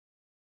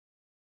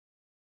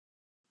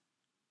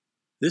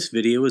This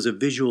video is a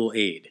visual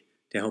aid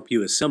to help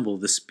you assemble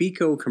the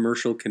Speco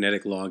commercial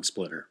kinetic log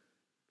splitter.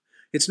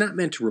 It's not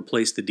meant to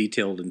replace the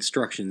detailed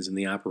instructions in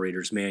the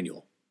operator's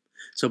manual.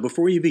 So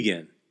before you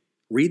begin,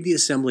 read the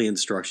assembly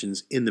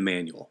instructions in the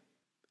manual.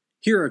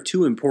 Here are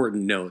two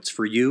important notes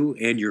for you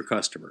and your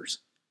customers.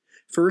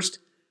 First,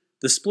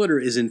 the splitter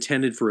is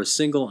intended for a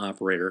single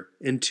operator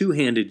and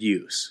two-handed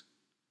use.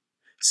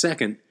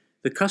 Second,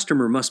 the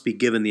customer must be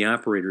given the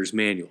operator's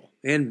manual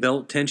and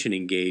belt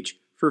tensioning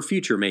gauge for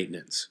future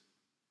maintenance.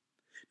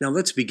 Now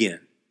let's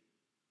begin.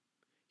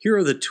 Here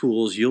are the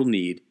tools you'll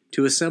need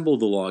to assemble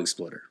the log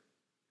splitter.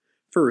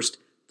 First,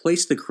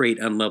 place the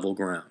crate on level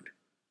ground.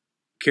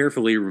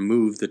 Carefully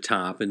remove the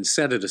top and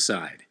set it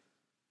aside.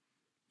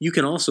 You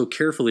can also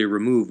carefully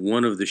remove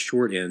one of the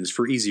short ends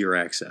for easier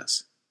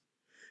access.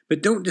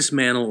 But don't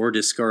dismantle or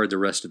discard the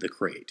rest of the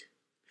crate,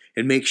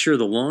 and make sure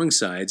the long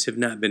sides have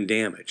not been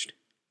damaged.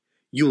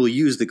 You will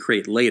use the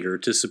crate later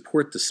to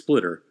support the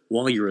splitter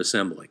while you're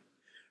assembling.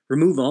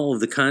 Remove all of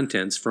the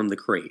contents from the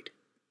crate.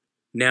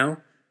 Now,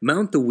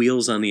 mount the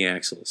wheels on the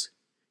axles,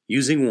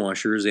 using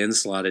washers and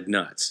slotted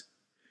nuts,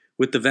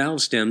 with the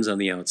valve stems on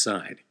the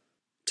outside.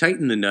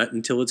 Tighten the nut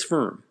until it's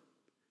firm.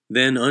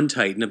 Then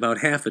untighten about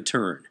half a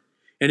turn,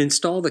 and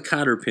install the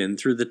cotter pin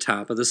through the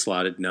top of the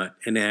slotted nut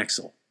and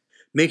axle.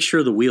 Make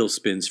sure the wheel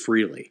spins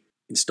freely.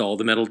 Install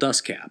the metal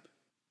dust cap.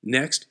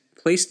 Next,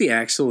 place the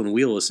axle and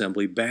wheel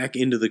assembly back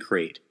into the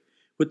crate,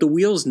 with the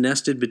wheels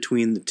nested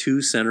between the two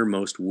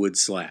centermost wood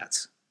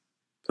slats.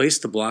 Place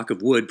the block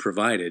of wood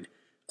provided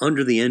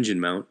under the engine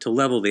mount to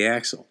level the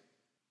axle.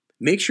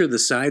 Make sure the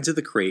sides of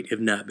the crate have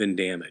not been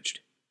damaged.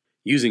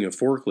 Using a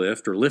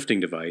forklift or lifting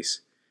device,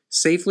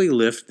 safely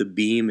lift the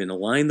beam and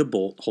align the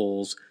bolt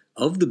holes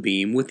of the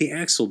beam with the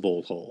axle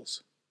bolt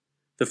holes.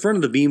 The front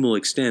of the beam will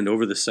extend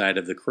over the side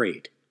of the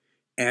crate,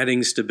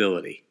 adding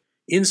stability.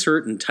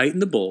 Insert and tighten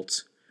the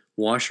bolts,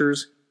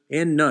 washers,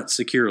 and nuts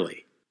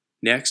securely.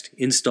 Next,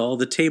 install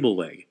the table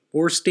leg,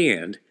 or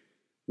stand,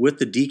 with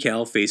the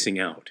decal facing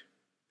out.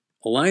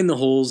 Align the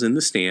holes in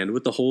the stand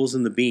with the holes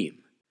in the beam.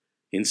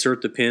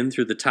 Insert the pin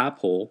through the top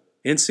hole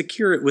and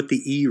secure it with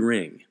the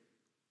E-ring.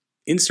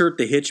 Insert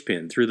the hitch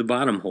pin through the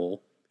bottom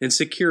hole and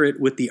secure it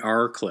with the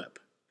R-clip.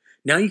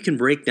 Now you can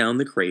break down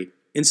the crate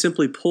and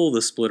simply pull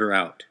the splitter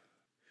out.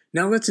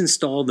 Now let's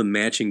install the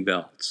matching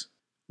belts.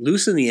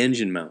 Loosen the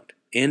engine mount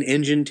and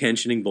engine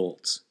tensioning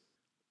bolts.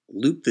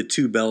 Loop the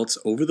two belts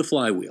over the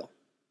flywheel.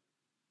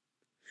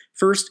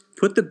 First,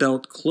 put the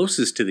belt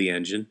closest to the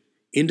engine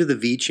into the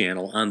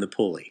V-channel on the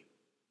pulley.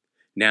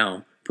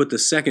 Now, put the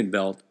second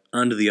belt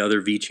onto the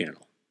other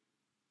V-channel.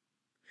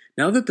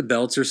 Now that the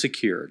belts are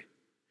secured,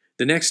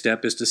 the next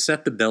step is to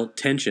set the belt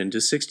tension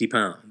to 60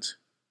 pounds.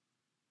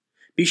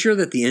 Be sure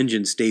that the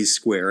engine stays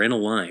square and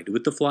aligned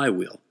with the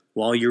flywheel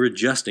while you're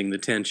adjusting the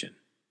tension.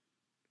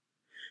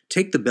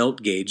 Take the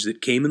belt gauge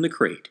that came in the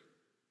crate.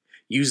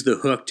 Use the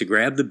hook to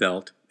grab the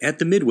belt at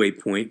the midway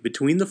point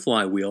between the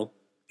flywheel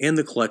and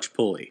the clutch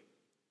pulley.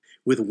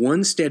 With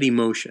one steady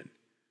motion,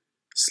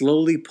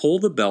 slowly pull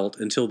the belt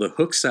until the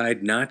hook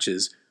side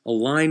notches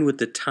align with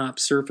the top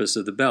surface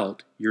of the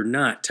belt you're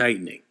not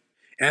tightening.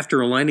 After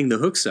aligning the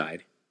hook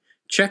side,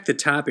 check the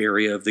top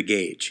area of the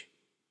gauge.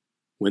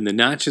 When the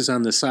notches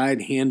on the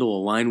side handle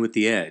align with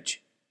the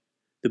edge,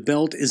 the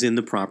belt is in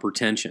the proper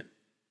tension.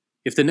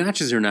 If the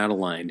notches are not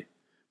aligned,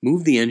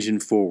 move the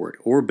engine forward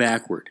or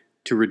backward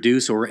to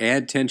reduce or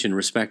add tension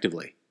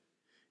respectively.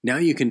 Now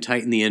you can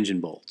tighten the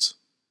engine bolts.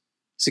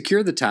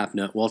 Secure the top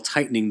nut while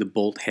tightening the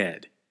bolt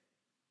head.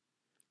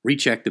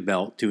 Recheck the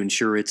belt to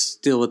ensure it's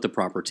still at the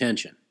proper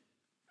tension.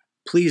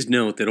 Please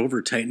note that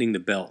over-tightening the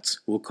belts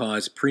will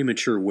cause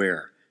premature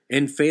wear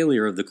and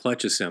failure of the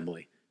clutch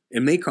assembly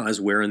and may cause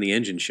wear in the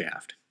engine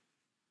shaft.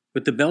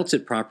 With the belts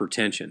at proper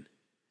tension,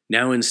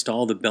 now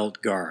install the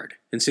belt guard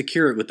and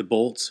secure it with the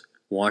bolts,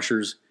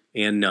 washers,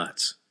 and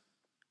nuts.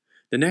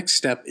 The next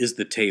step is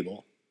the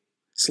table.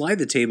 Slide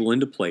the table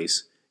into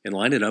place and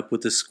line it up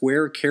with the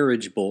square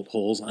carriage bolt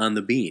holes on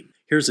the beam.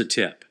 Here's a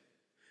tip.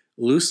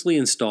 Loosely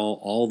install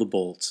all the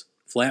bolts,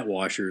 flat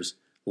washers,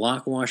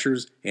 lock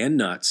washers, and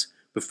nuts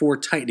before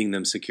tightening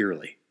them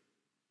securely.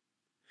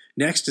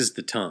 Next is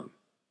the tongue.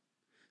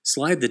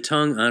 Slide the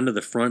tongue onto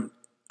the front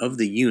of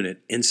the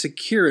unit and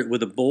secure it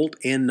with a bolt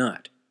and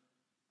nut.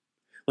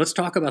 Let's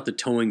talk about the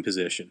towing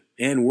position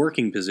and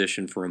working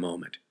position for a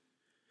moment.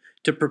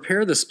 To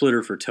prepare the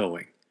splitter for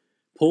towing,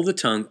 pull the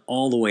tongue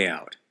all the way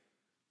out.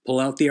 Pull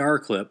out the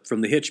R-clip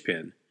from the hitch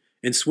pin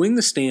and swing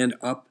the stand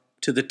up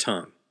to the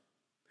tongue.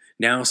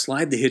 Now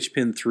slide the hitch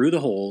pin through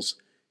the holes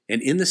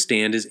and in the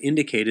stand as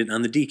indicated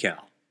on the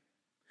decal.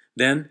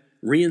 Then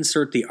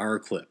reinsert the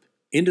R-clip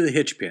into the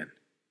hitch pin.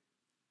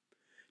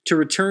 To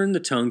return the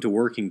tongue to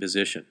working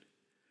position,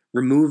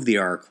 remove the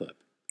R-clip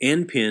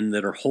and pin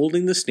that are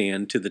holding the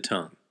stand to the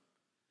tongue.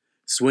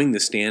 Swing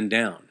the stand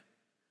down.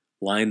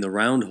 Line the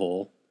round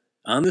hole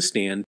on the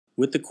stand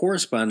with the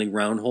corresponding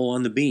round hole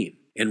on the beam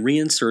and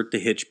reinsert the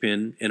hitch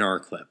pin and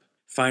R-clip.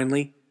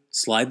 Finally,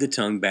 slide the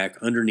tongue back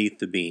underneath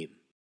the beam.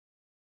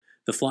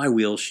 The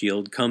flywheel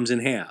shield comes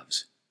in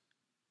halves.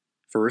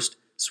 First,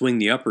 Swing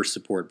the upper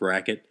support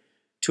bracket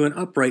to an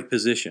upright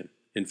position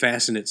and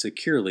fasten it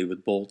securely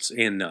with bolts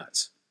and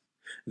nuts.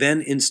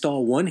 Then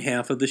install one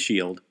half of the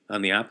shield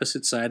on the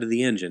opposite side of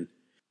the engine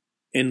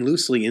and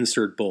loosely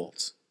insert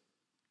bolts.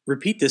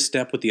 Repeat this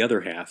step with the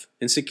other half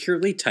and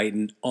securely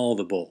tighten all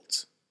the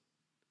bolts.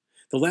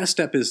 The last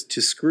step is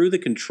to screw the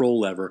control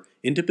lever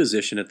into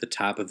position at the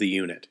top of the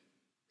unit.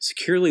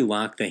 Securely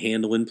lock the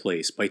handle in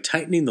place by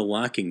tightening the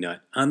locking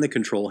nut on the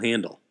control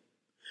handle.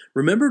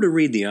 Remember to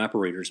read the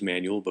operator's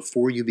manual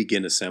before you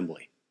begin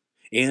assembly.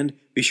 And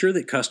be sure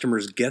that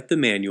customers get the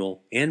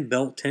manual and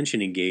belt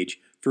tensioning gauge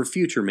for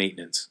future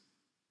maintenance.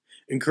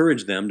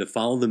 Encourage them to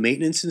follow the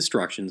maintenance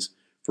instructions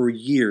for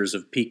years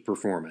of peak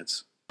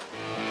performance.